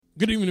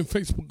Good evening,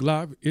 Facebook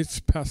Live. It's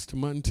Pastor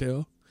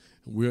Montel,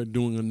 and we are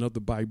doing another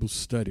Bible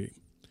study.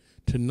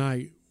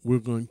 Tonight, we're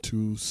going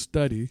to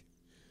study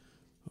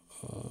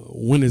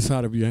When It's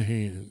Out of Your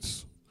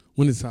Hands.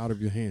 When It's Out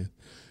of Your Hands.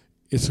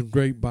 It's a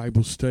great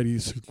Bible study.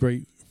 It's a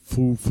great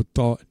food for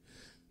thought.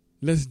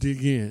 Let's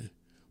dig in.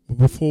 But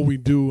before we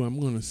do, I'm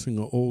going to sing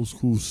an old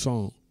school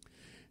song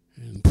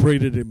and pray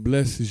that it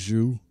blesses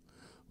you.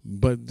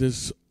 But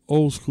this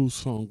old school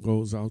song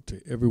goes out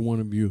to every one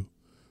of you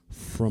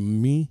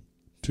from me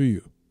to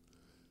you.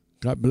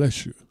 God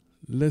bless you.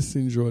 Let's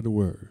enjoy the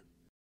word.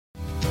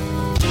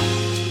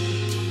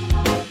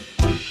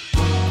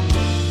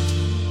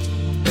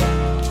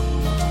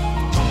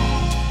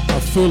 I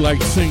feel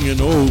like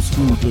singing old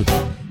school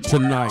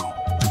tonight.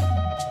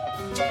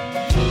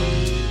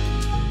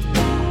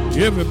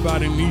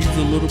 Everybody needs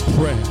a little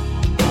prayer.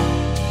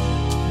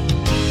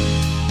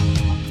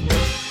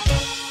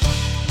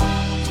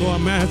 So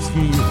I'm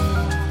asking you,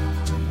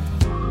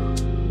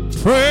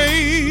 pray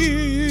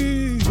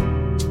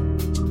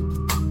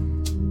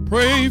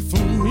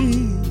for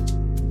me.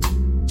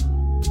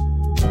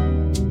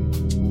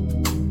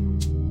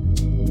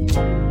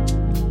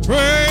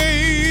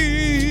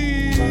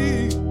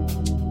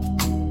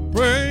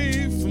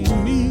 Pray for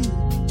me.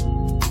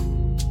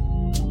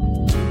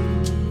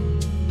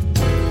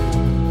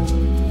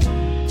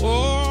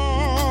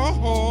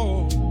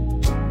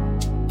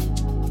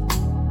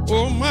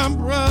 Oh, my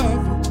brother,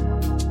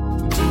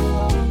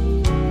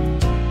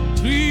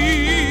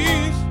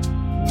 please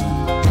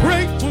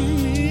pray for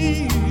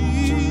me.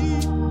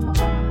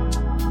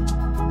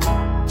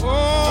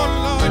 Oh,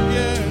 Lord,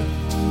 yeah.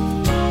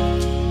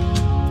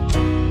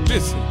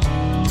 Listen.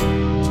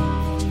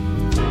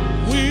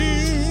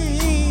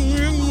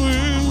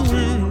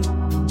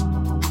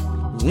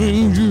 When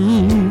you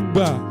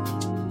bow,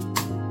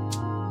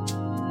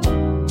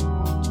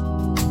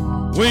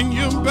 when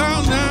you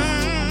bow down,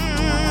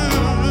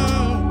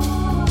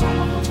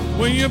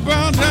 when you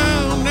bow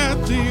down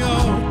at the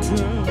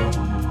altar,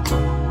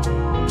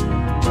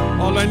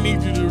 all I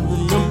need you to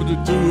remember to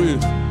do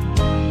is,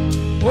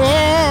 oh,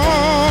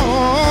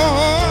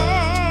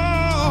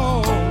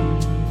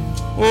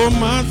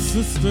 my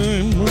sister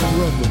and my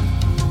brother,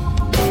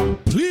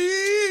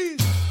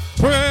 please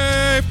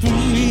pray for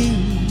me.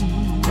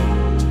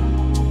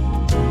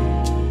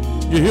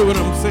 You hear what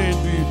I'm saying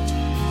to you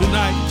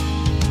tonight?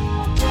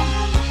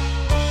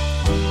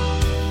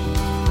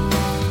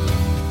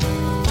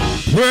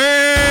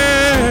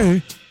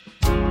 Pray,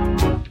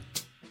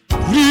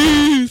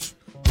 please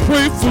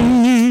pray for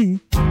me.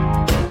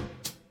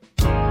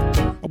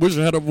 I wish I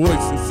had a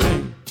voice to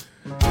sing.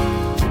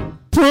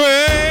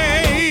 Pray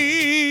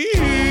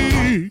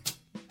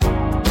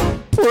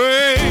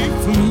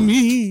for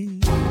me.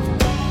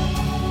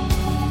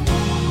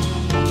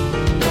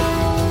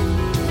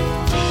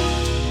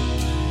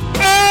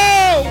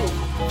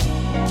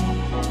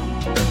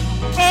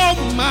 Oh,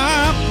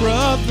 my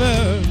brother.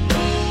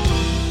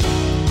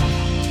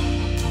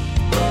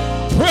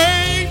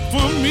 Pray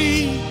for me,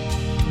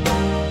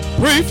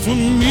 pray for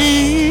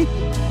me,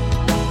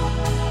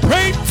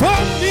 pray for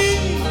me.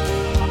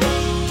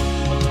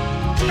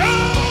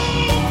 Oh,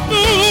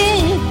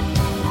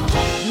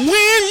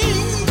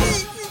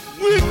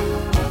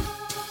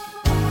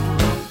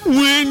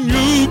 when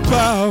you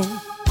bow,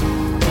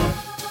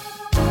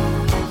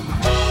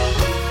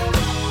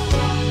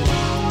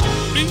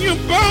 and you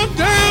bow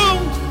down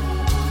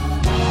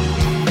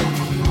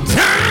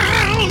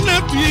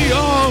at the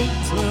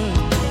altar.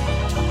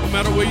 No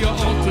matter where your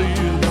altar is,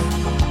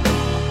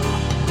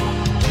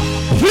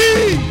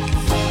 please,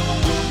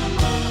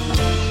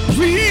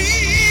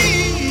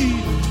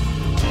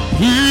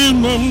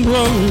 my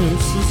brother and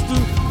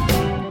sister,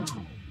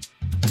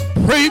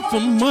 pray for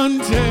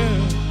Montel.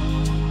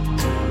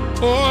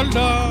 Oh,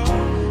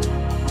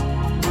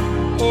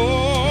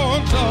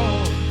 Lord,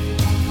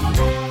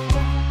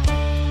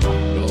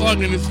 the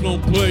organist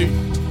gonna play.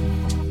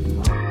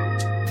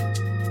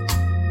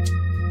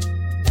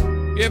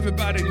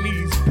 Everybody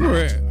needs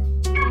prayer.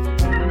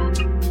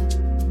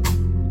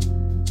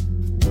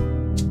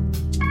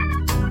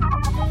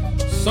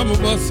 Some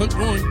of us are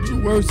going through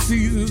the worst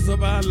seasons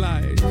of our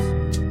lives.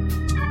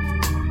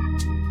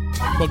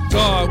 But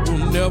God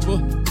will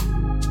never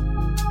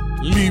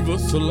leave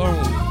us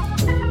alone.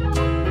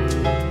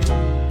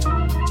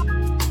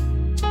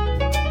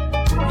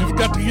 You've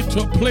got to get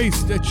to a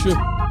place that you're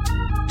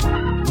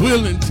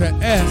willing to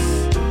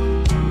ask.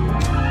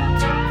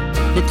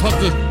 Because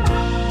the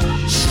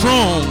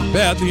strong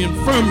bear the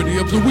infirmity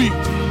of the weak.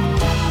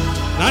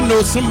 And I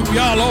know some of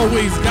y'all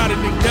always got it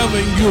together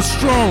and you're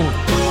strong.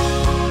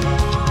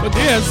 But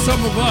there's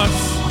some of us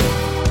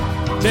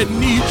that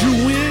need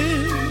you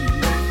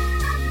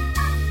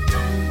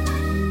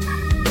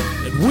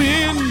and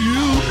when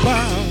you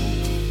bow,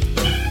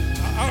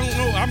 I don't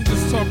know, I'm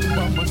just talking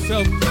about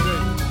myself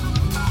today.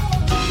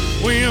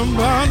 When you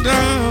bow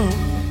down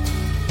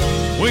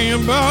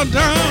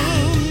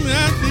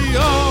at the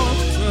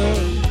altar,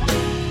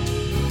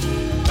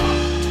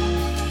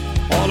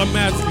 all I'm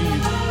asking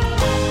you,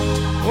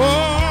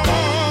 oh,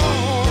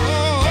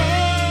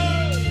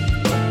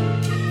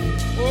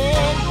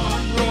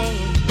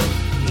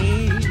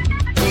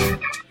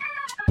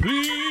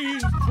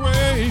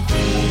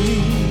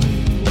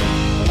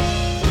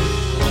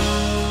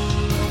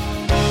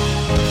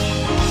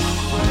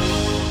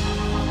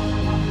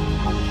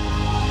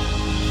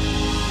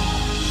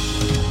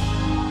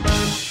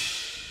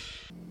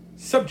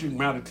 subject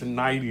matter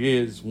tonight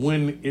is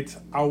when it's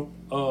out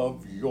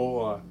of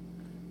your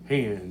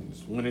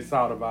hands, when it's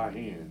out of our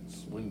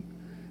hands, when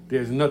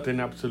there's nothing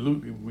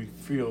absolutely we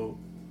feel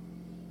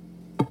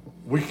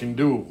we can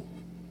do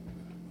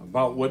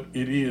about what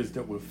it is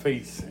that we're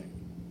facing.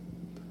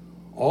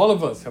 All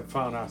of us have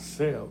found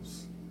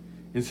ourselves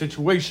in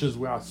situations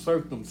where our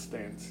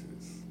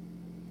circumstances,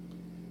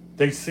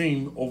 they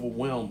seem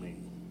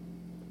overwhelming,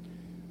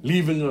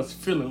 leaving us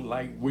feeling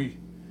like we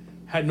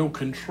had no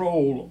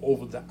control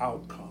over the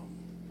outcome.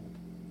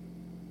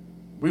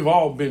 We've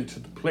all been to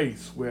the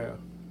place where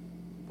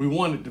we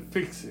wanted to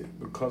fix it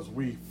because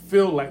we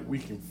feel like we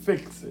can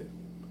fix it.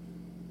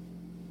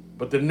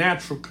 But the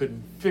natural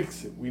couldn't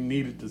fix it. We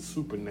needed the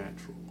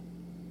supernatural.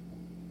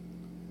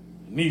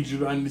 I need you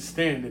to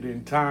understand that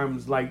in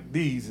times like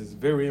these, it's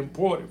very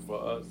important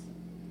for us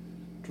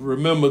to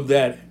remember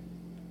that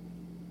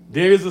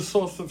there is a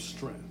source of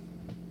strength.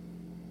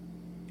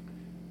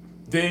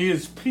 There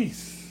is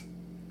peace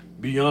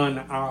beyond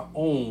our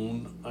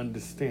own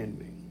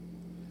understanding.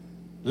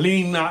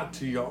 Lean not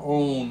to your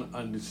own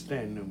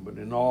understanding, but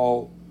in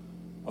all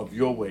of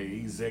your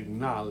ways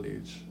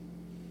acknowledge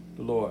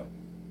the Lord.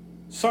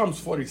 Psalms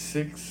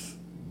 46,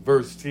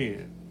 verse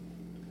 10.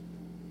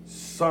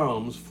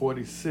 Psalms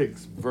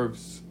 46,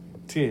 verse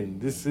 10.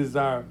 This is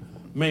our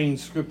main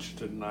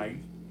scripture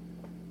tonight.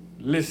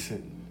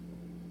 Listen.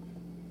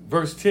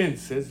 Verse 10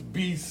 says,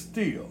 "Be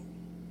still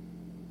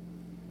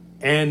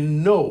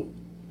and know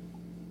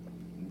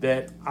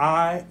that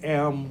I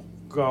am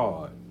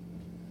God.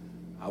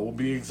 I will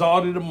be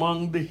exalted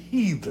among the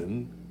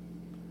heathen.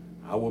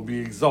 I will be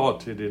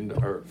exalted in the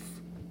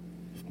earth.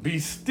 Be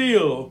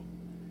still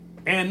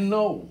and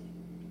know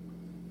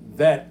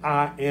that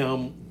I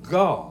am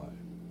God.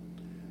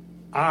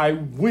 I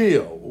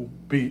will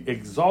be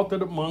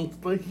exalted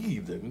amongst the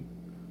heathen.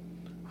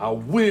 I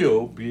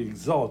will be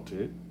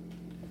exalted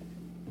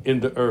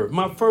in the earth."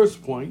 My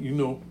first point,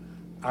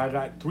 I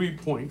got 3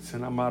 points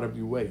and I'm out of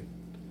your way.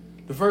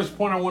 The first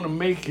point I want to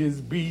make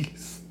is be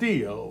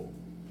still.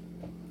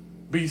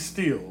 Be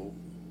still.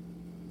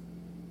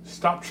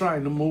 Stop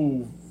trying to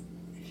move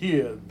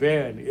here,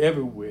 there, and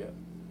everywhere.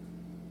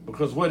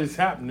 Because what is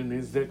happening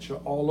is that you're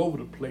all over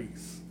the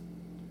place,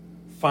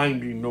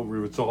 finding no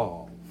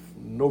resolve.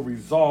 No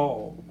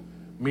resolve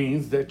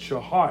means that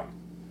your heart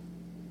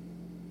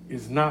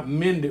is not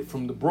mended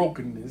from the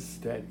brokenness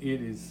that it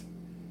is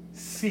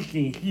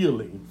seeking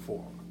healing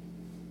for.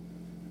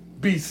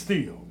 Be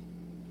still.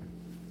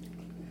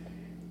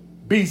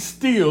 Be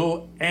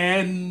still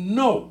and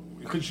know.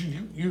 Because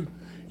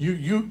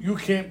you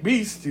can't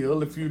be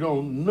still if you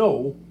don't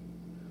know.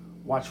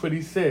 Watch what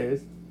he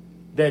says,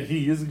 that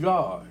he is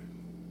God.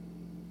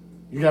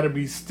 You got to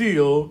be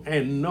still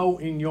and know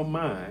in your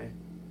mind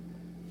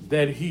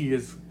that he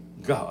is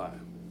God.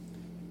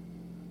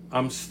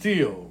 I'm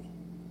still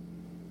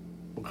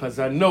because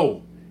I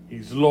know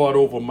he's Lord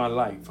over my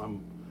life.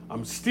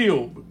 I'm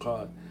still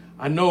because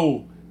I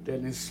know that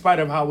in spite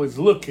of how it's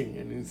looking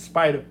and in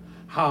spite of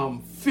how I'm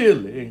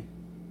feeling,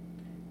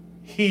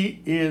 he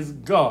is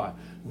God.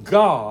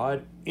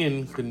 God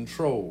in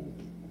control.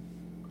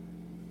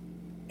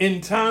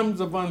 In times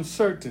of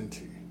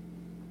uncertainty,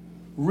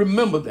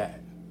 remember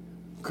that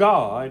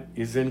God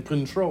is in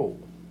control.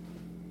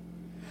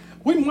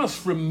 We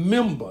must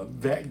remember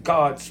that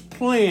God's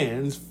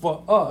plans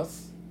for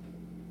us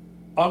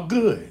are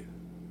good.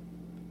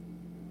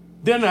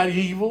 They're not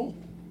evil,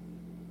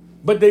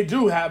 but they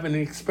do have an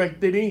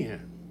expected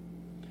end.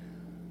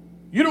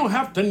 You don't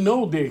have to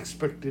know the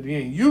expected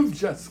end. You've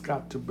just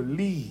got to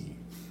believe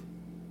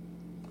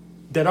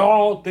that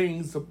all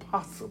things are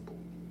possible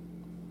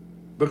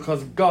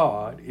because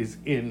God is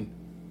in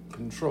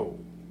control.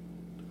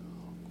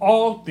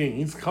 All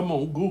things, come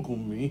on, Google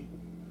me,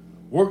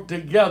 work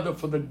together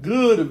for the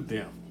good of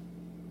them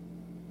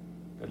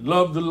that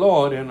love the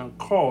Lord and are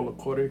called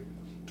according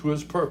to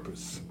his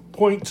purpose.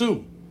 Point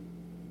two.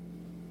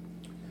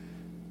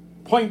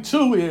 Point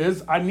two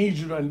is I need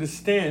you to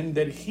understand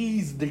that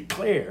he's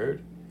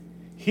declared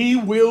he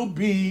will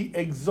be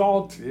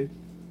exalted.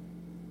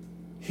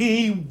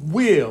 He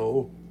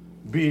will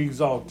be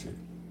exalted.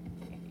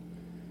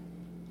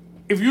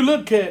 If you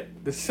look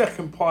at the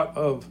second part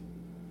of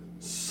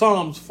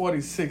Psalms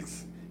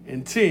 46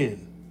 and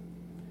 10,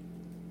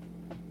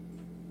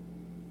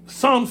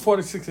 Psalms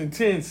 46 and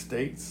 10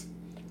 states,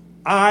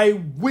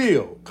 I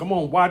will, come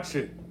on, watch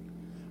it.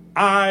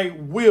 I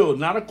will,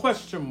 not a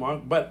question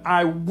mark, but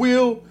I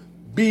will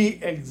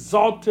be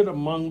exalted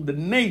among the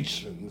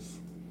nations.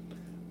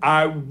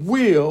 I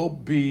will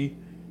be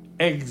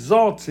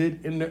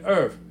exalted in the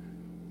earth.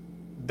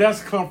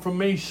 That's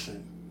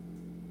confirmation.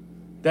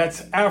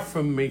 That's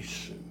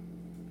affirmation.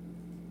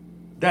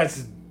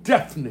 That's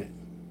definite.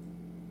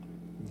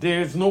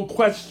 There's no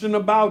question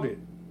about it.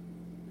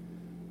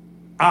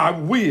 I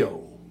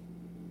will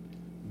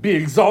be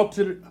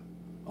exalted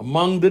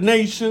among the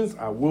nations.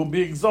 I will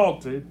be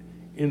exalted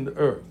in the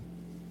earth.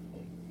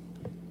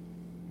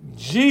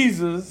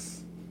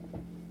 Jesus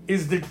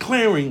is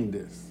declaring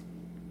this.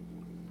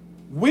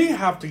 We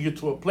have to get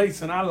to a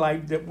place in our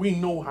life that we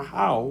know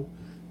how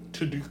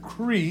to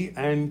decree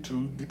and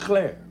to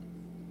declare.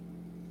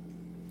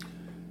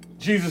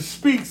 Jesus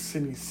speaks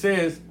and he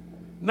says,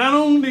 not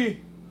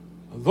only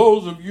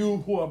those of you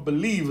who are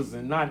believers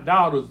and not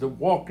doubters that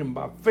walking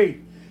by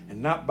faith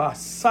and not by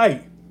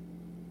sight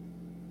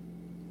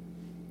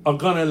are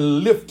going to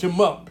lift him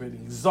up and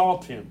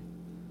exalt him.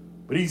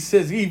 But he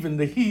says even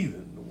the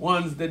heathen, the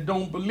ones that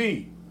don't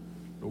believe,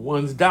 the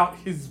ones doubt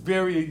his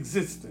very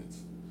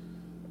existence,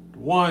 the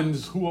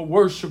ones who are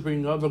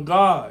worshiping other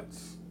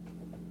gods.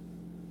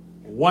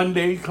 One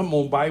day, come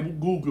on, Bible,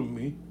 Google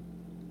me,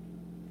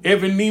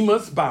 every knee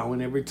must bow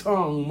and every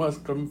tongue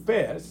must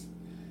confess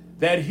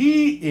that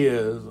he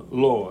is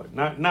Lord.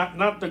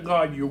 Not the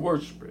God you're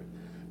worshiping,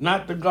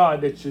 not the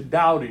God that you're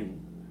doubting,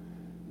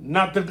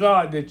 not the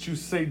God that you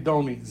say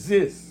don't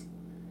exist.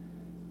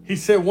 He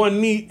said one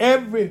day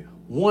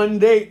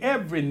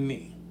every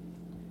knee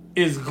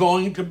is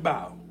going to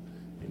bow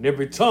and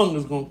every tongue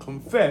is going to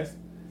confess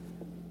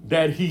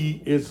that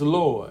he is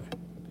Lord.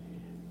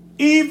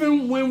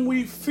 Even when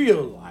we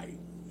feel like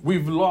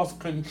we've lost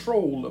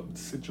control of the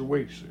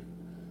situation,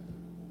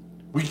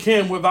 we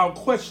can without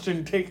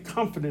question take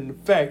comfort in the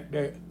fact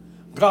that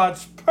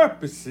God's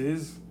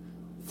purposes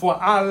for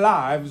our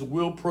lives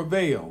will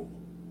prevail.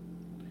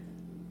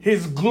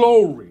 His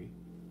glory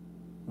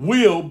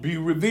will be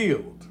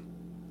revealed.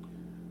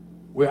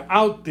 We're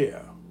out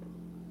there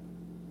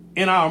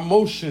in our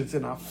emotions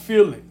and our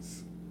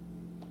feelings,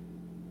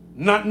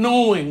 not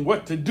knowing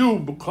what to do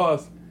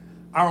because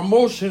our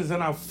emotions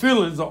and our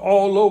feelings are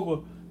all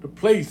over the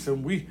place,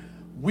 and we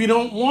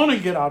don't want to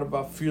get out of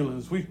our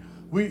feelings.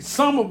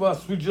 Some of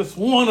us just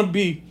want to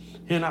be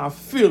in our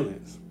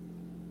feelings.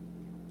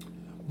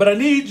 But I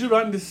need you to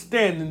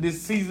understand in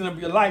this season of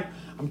your life,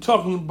 I'm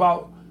talking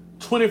about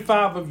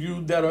 25 of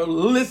you that are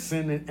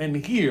listening and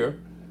hear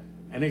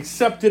and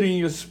accept it in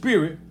your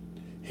spirit.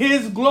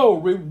 His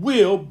glory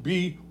will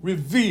be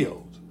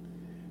revealed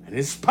and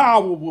his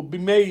power will be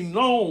made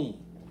known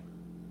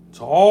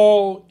to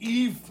all,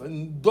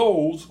 even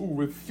those who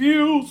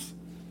refuse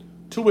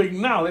to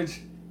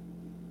acknowledge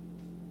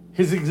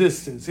his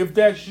existence. If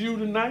that's you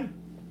tonight,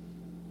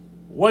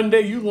 one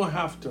day you're going to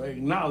have to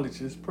acknowledge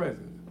his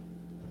presence.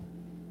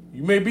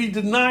 You may be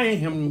denying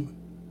him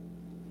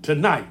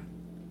tonight.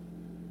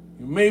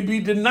 You may be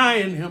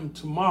denying him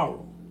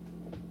tomorrow.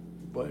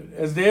 But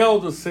as the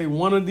elders say,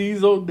 one of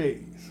these old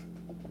days,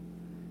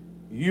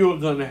 you're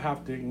going to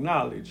have to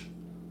acknowledge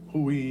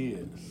who he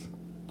is.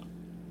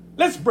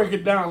 Let's break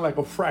it down like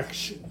a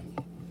fraction.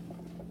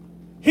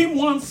 He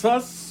wants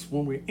us,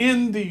 when we're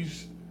in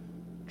these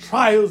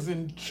trials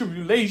and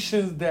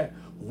tribulations that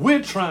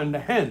we're trying to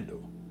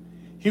handle,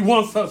 he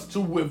wants us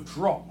to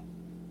withdraw.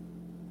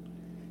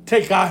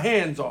 Take our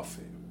hands off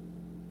it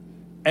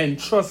and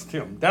trust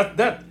him.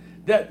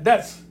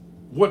 That's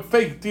what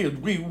faith is.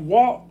 We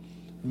walk,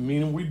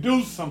 meaning we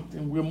do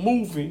something, we're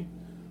moving.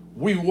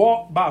 We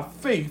walk by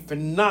faith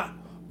and not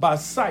by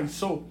sight.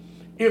 So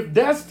if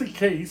that's the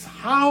case,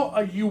 how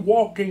are you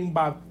walking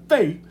by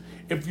faith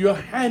if you're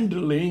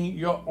handling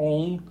your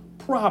own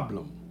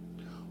problem?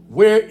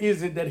 Where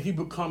is it that he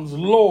becomes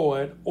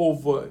Lord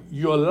over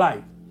your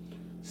life?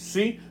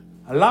 See,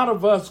 a lot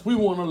of us, we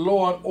want to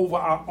Lord over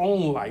our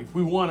own life.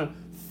 We want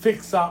to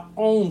fix our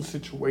own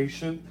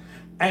situation.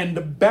 And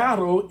the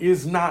battle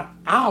is not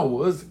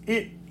ours,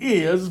 it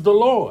is the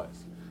Lord's.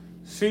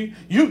 See,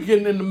 you're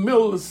getting in the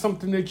middle of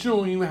something that you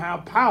don't even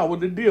have power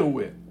to deal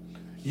with.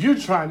 You're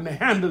trying to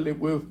handle it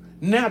with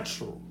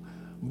natural.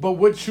 But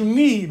what you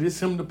need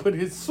is him to put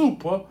his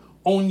super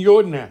on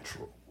your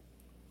natural.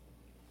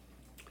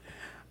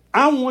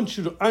 I want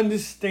you to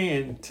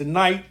understand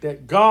tonight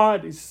that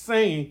God is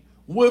saying,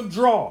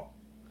 withdraw,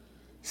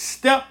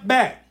 step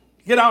back,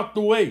 get out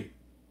the way.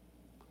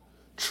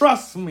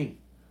 Trust me,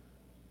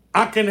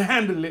 I can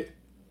handle it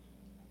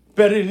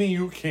better than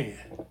you can.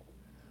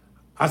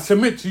 I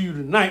submit to you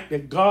tonight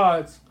that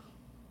God's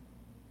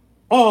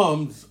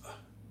arms,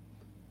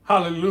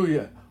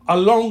 hallelujah, are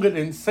longer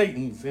than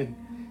Satan's, and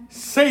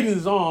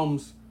Satan's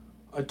arms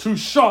are too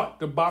short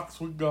to box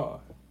with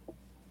God.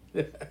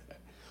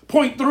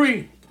 Point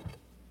 3,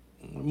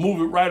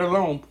 move it right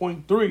along.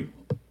 Point 3,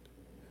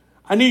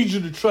 I need you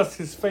to trust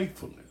his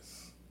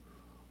faithfulness.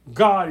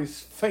 God is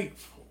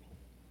faithful.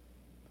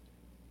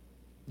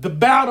 The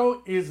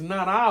battle is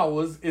not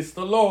ours, it's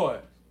the Lord.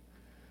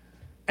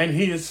 And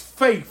he is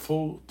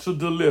faithful to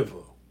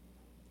deliver.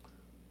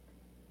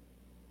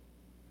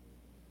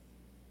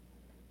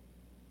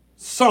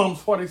 Psalms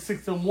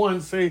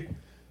 46:1 say,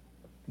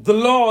 the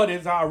Lord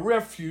is our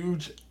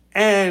refuge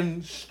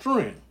and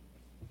strength,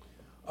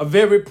 a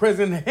very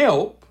present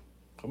help,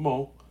 come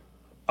on,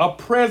 a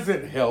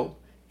present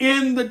help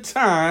in the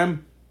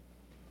time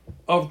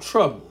of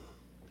trouble.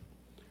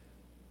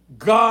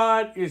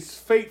 God is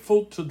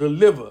faithful to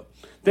deliver.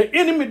 The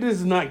enemy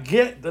does not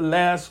get the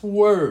last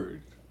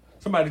word.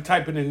 Somebody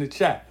type it in the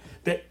chat.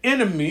 The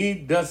enemy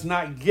does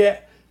not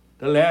get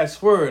the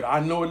last word. I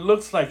know it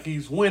looks like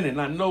he's winning.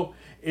 I know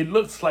it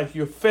looks like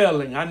you're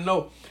failing. I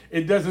know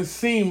it doesn't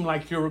seem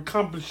like you're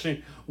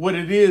accomplishing what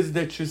it is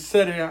that you're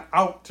setting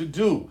out to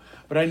do.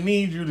 But I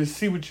need you to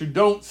see what you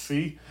don't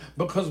see,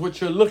 because what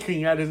you're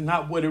looking at is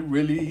not what it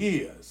really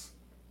is.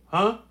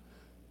 Huh?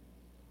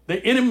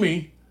 The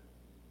enemy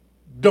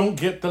don't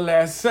get the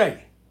last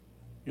say.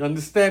 You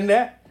understand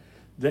that?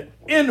 The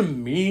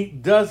enemy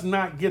does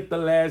not get the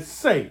last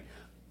say.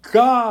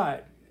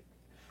 God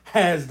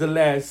has the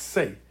last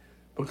say,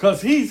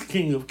 because he's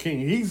King of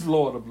Kings. He's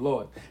Lord of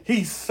Lords.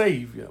 He's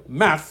Savior,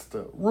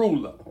 Master,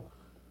 Ruler.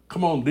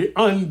 Come on, the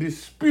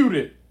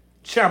undisputed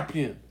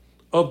champion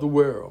of the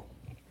world.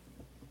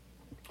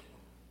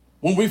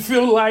 When we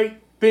feel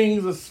like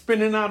things are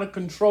spinning out of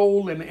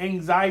control and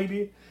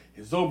anxiety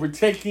is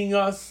overtaking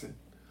us, and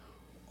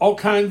all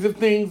kinds of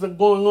things are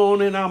going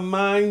on in our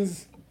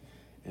minds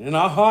and in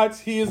our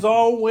hearts, he is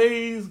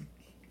always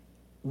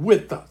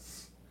with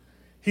us.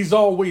 He's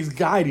always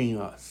guiding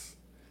us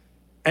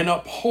and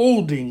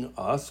upholding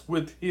us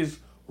with his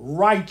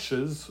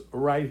righteous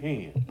right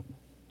hand.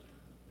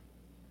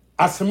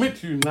 I submit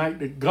to you tonight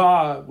that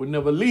God will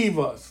never leave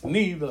us,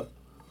 neither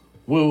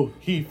will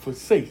he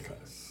forsake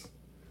us.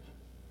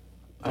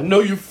 I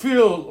know you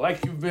feel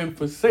like you've been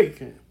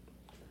forsaken.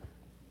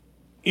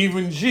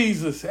 Even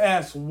Jesus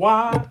asked,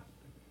 "Why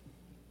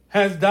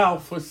hast thou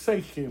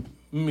forsaken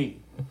me?"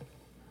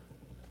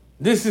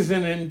 This is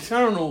an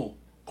internal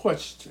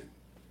question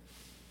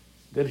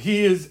that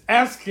he is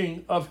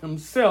asking of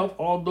himself,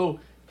 although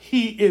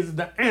he is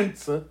the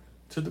answer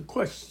to the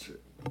question.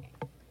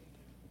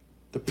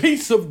 The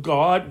peace of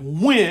God,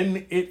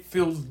 when it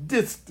feels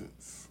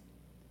distance,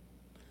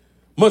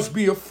 must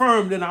be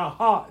affirmed in our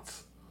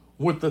hearts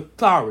with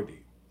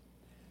authority.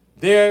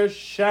 There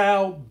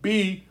shall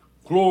be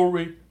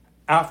glory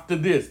after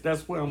this.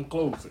 That's where I'm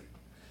closing.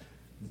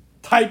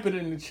 Type it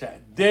in the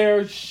chat.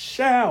 There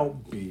shall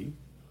be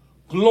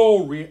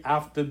glory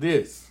after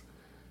this.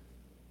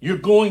 You're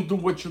going through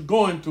what you're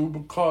going through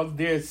because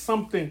there's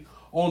something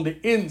on the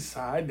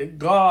inside that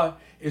God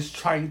is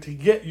trying to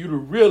get you to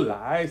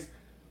realize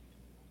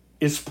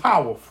is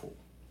powerful.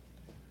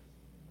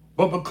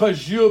 But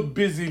because you're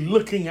busy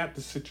looking at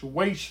the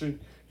situation,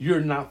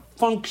 you're not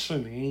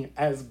functioning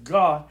as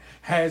God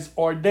has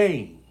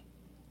ordained.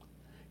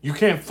 You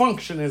can't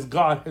function as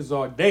God has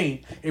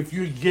ordained if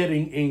you're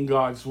getting in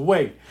God's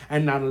way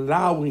and not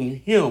allowing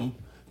him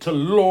to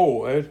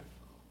lord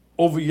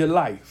over your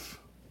life.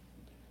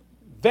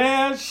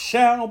 There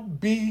shall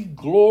be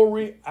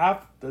glory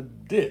after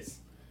this.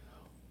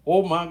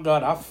 Oh my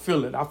God, I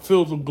feel it. I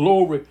feel the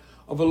glory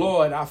of the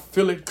Lord. I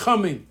feel it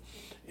coming.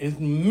 In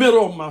the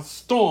middle of my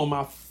storm,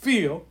 I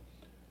feel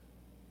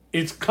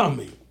it's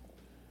coming.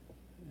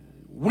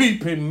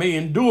 Weeping may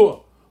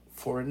endure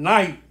for a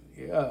night.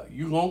 Yeah,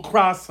 you're going to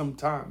cry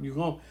sometime. You're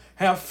going to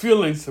have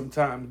feelings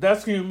sometimes.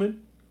 That's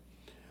human.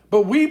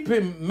 But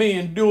weeping may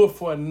endure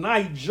for a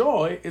night.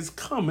 Joy is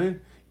coming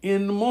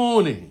in the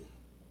morning.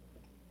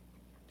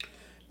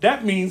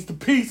 That means the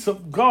peace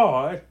of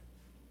God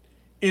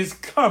is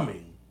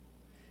coming.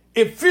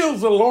 It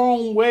feels a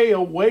long way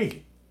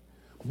away,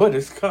 but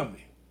it's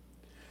coming.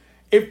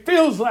 It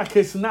feels like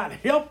it's not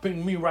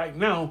helping me right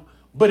now,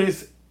 but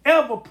it's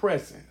ever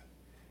present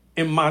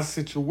in my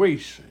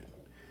situation.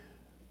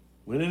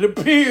 When it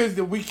appears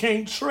that we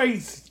can't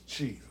trace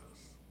Jesus,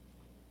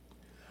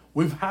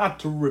 we've got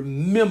to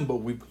remember,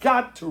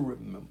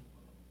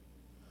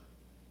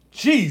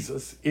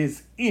 Jesus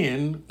is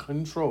in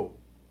control.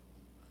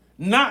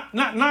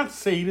 Not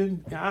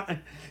Satan.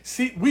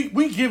 See,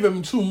 we give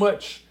him too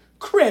much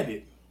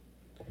credit.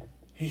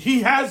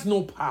 He has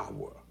no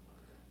power.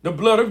 The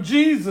blood of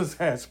Jesus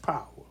has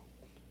power.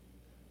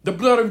 The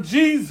blood of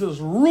Jesus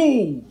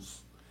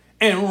rules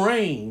and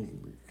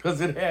reigns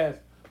because it has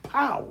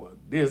power.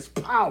 There's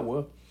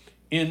power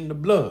in the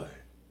blood.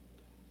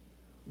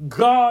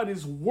 God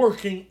is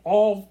working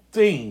all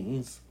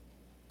things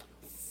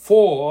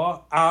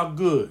for our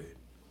good.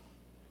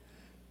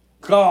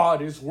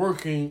 God is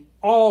working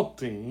all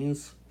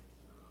things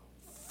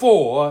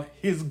for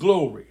his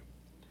glory.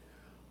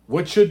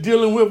 What you're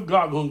dealing with,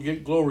 God gonna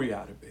get glory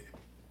out of it.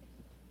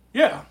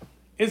 Yeah,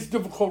 it's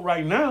difficult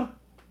right now,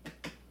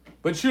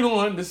 but you don't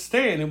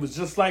understand. It was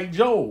just like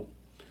Job.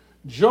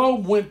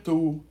 Job went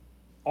through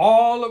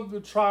all of the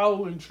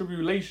trial and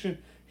tribulation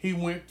he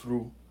went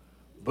through,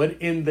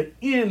 but in the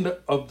end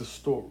of the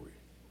story,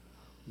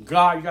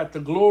 God got the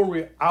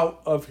glory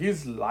out of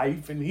his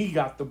life and he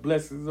got the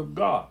blessings of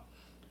God.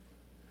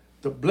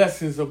 The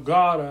blessings of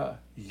God are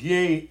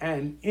yea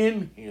and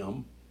in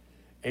him.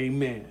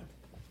 Amen.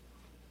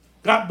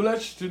 God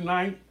bless you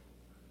tonight.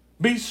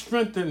 Be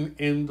strengthened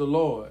in the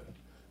Lord.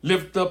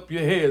 Lift up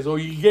your heads, O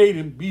ye gates,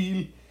 and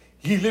be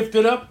ye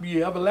lifted up,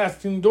 ye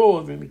everlasting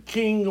doors, and the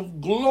King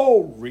of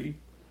glory,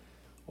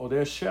 or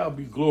there shall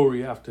be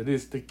glory after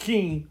this, the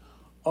King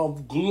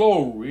of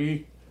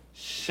glory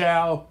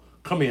shall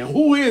come in.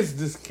 Who is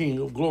this King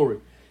of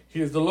glory?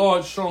 He is the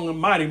Lord strong and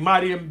mighty,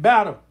 mighty in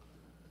battle.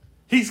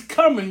 He's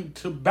coming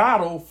to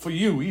battle for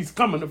you. He's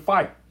coming to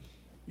fight.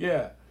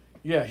 Yeah.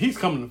 Yeah, he's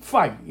coming to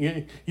fight.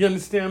 You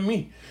understand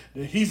me?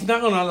 He's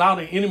not going to allow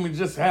the enemy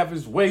just have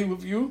his way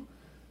with you.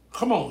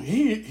 Come on,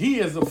 he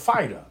is a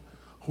fighter.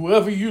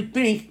 Whoever you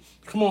think,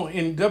 come on,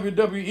 in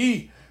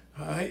WWE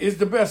is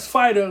the best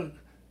fighter,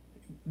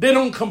 they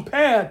don't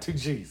compare to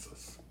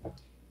Jesus.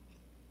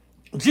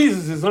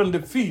 Jesus is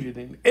undefeated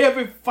in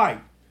every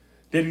fight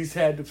that he's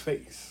had to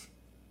face.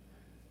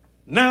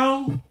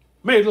 Now,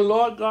 may the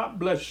Lord God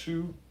bless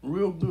you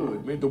real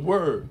good. May the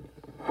word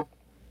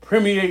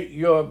permeate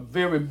your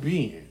very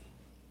being.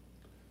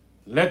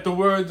 Let the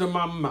words of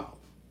my mouth,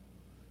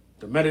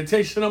 the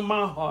meditation of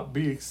my heart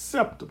be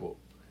acceptable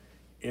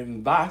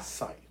in thy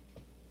sight.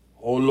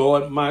 O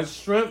Lord, my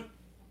strength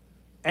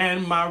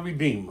and my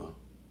redeemer.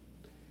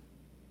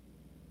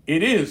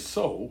 It is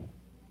so,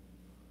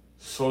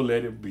 so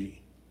let it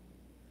be.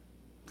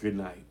 Good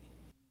night.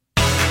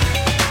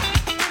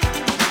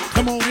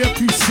 Come on,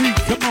 FPC.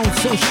 Come on,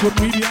 social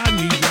media. I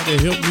need y'all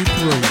to help me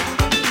pray.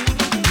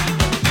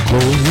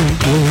 Glory,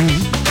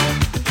 glory,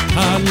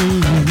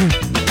 hallelujah.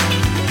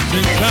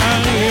 Since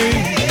I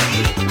laid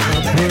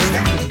my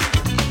burden.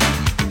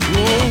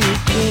 Glory,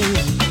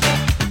 glory,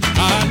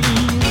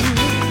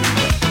 hallelujah.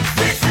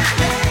 Since I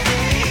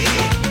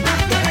laid my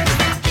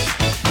burden.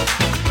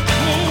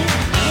 Glory,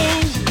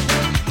 glory,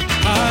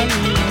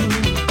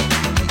 hallelujah.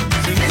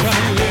 Since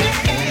I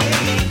laid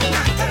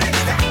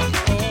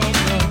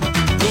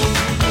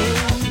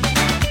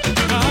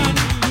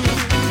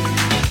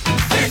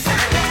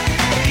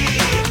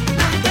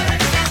my burden.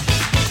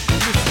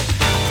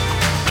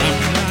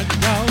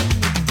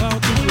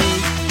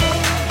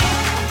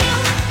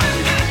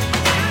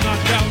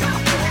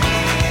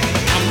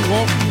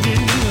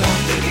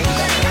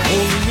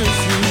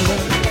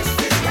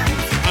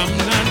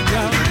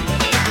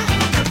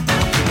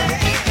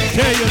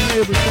 Tell your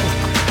neighbor,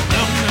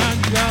 I'm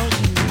not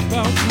doubting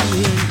about the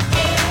way.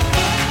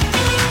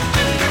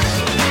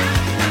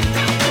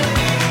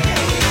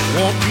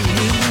 Walking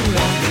in the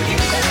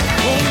light,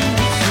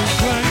 holiness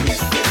is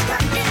right.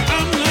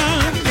 I'm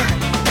not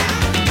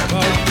doubting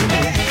about the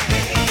way.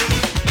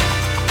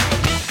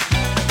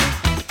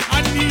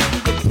 I need you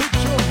to put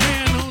your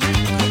hand on it.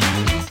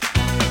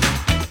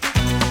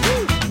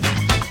 Woo.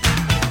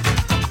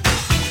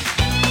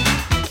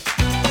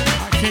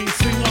 I can't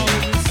sing all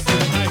of this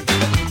tonight.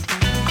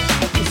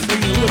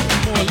 Sing a little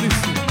more,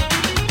 listen.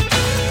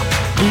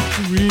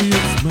 Victory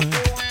is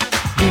mine.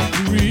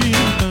 Victory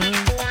is mine.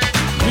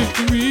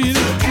 Victory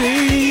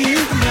today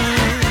is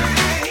mine.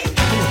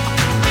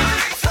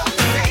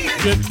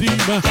 Get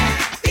deep,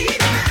 victory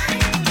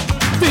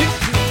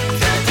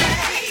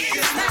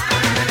is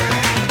mine.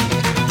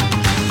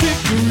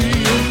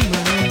 Victory is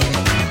mine.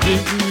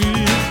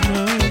 Victory is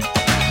mine.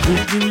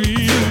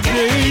 Victory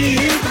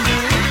today is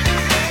mine.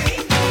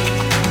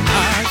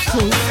 I so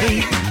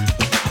think.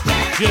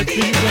 Get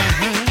thee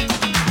behind.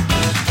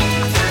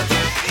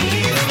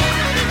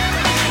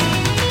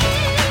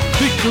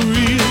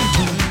 Victory is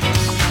mine.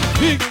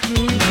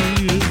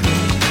 Victory is mine.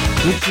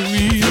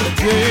 Victory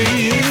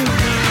today is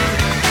mine.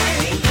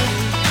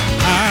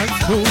 I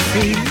so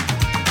say.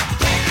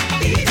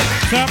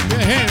 Clap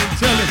your hand and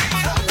tell it.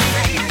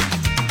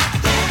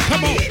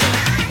 Come on. Let's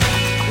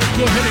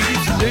go ahead and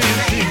get your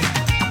dance in.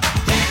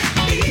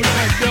 Put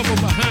that devil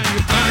behind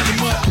you. Bind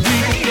him up.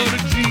 Plead the blood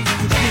of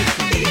Jesus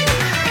against him.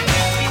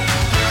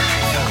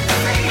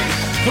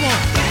 Come on.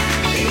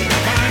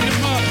 Bind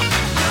him up.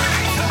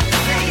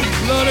 The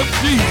blood of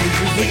Jesus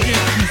is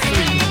against you,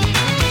 Satan.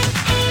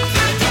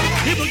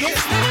 Here we go.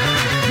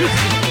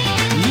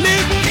 Listen.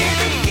 Live it.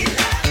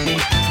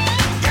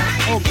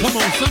 Oh, come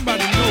on.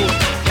 Somebody know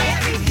it.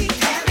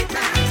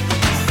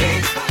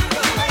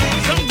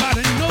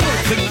 Somebody know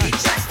it tonight.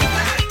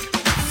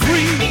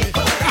 Free.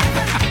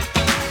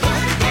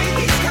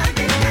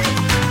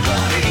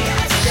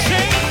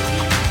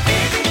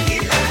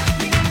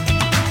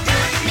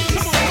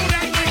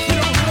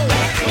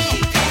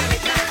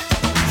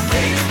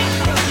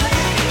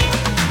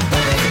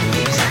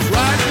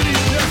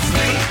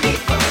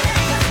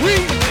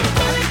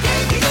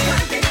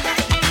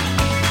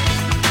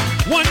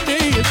 One day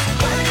it's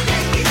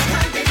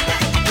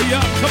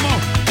yeah, come on.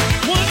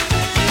 One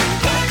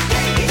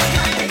day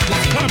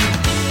it's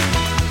coming.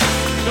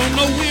 Don't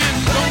know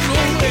when, don't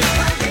know when.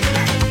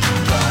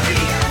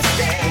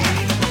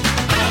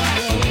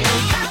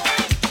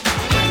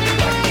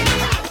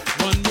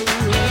 Wonder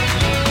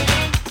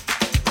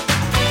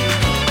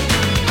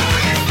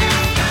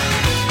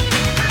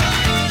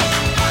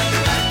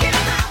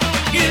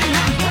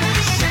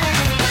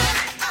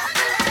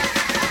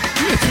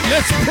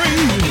let's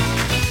praise him.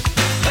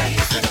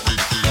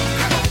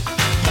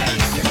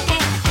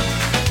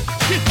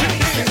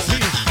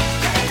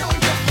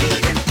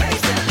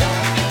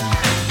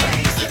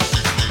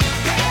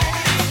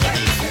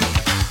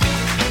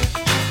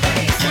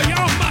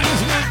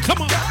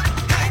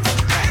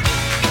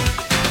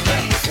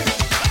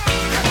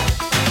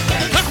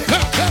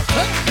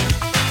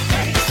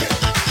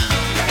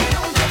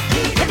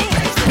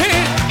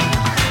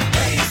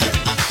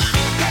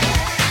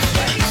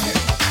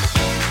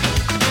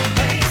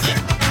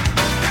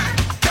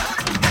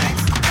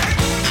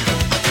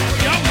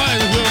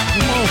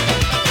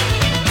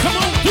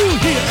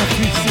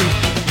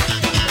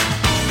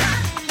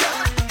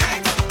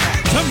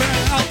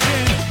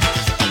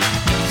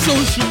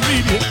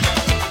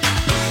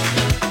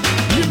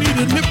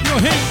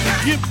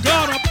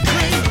 God a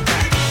praise.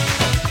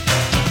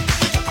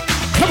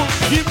 Come on,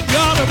 give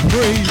God a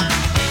praise.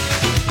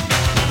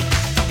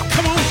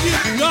 Come on,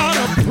 give God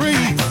a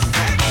praise.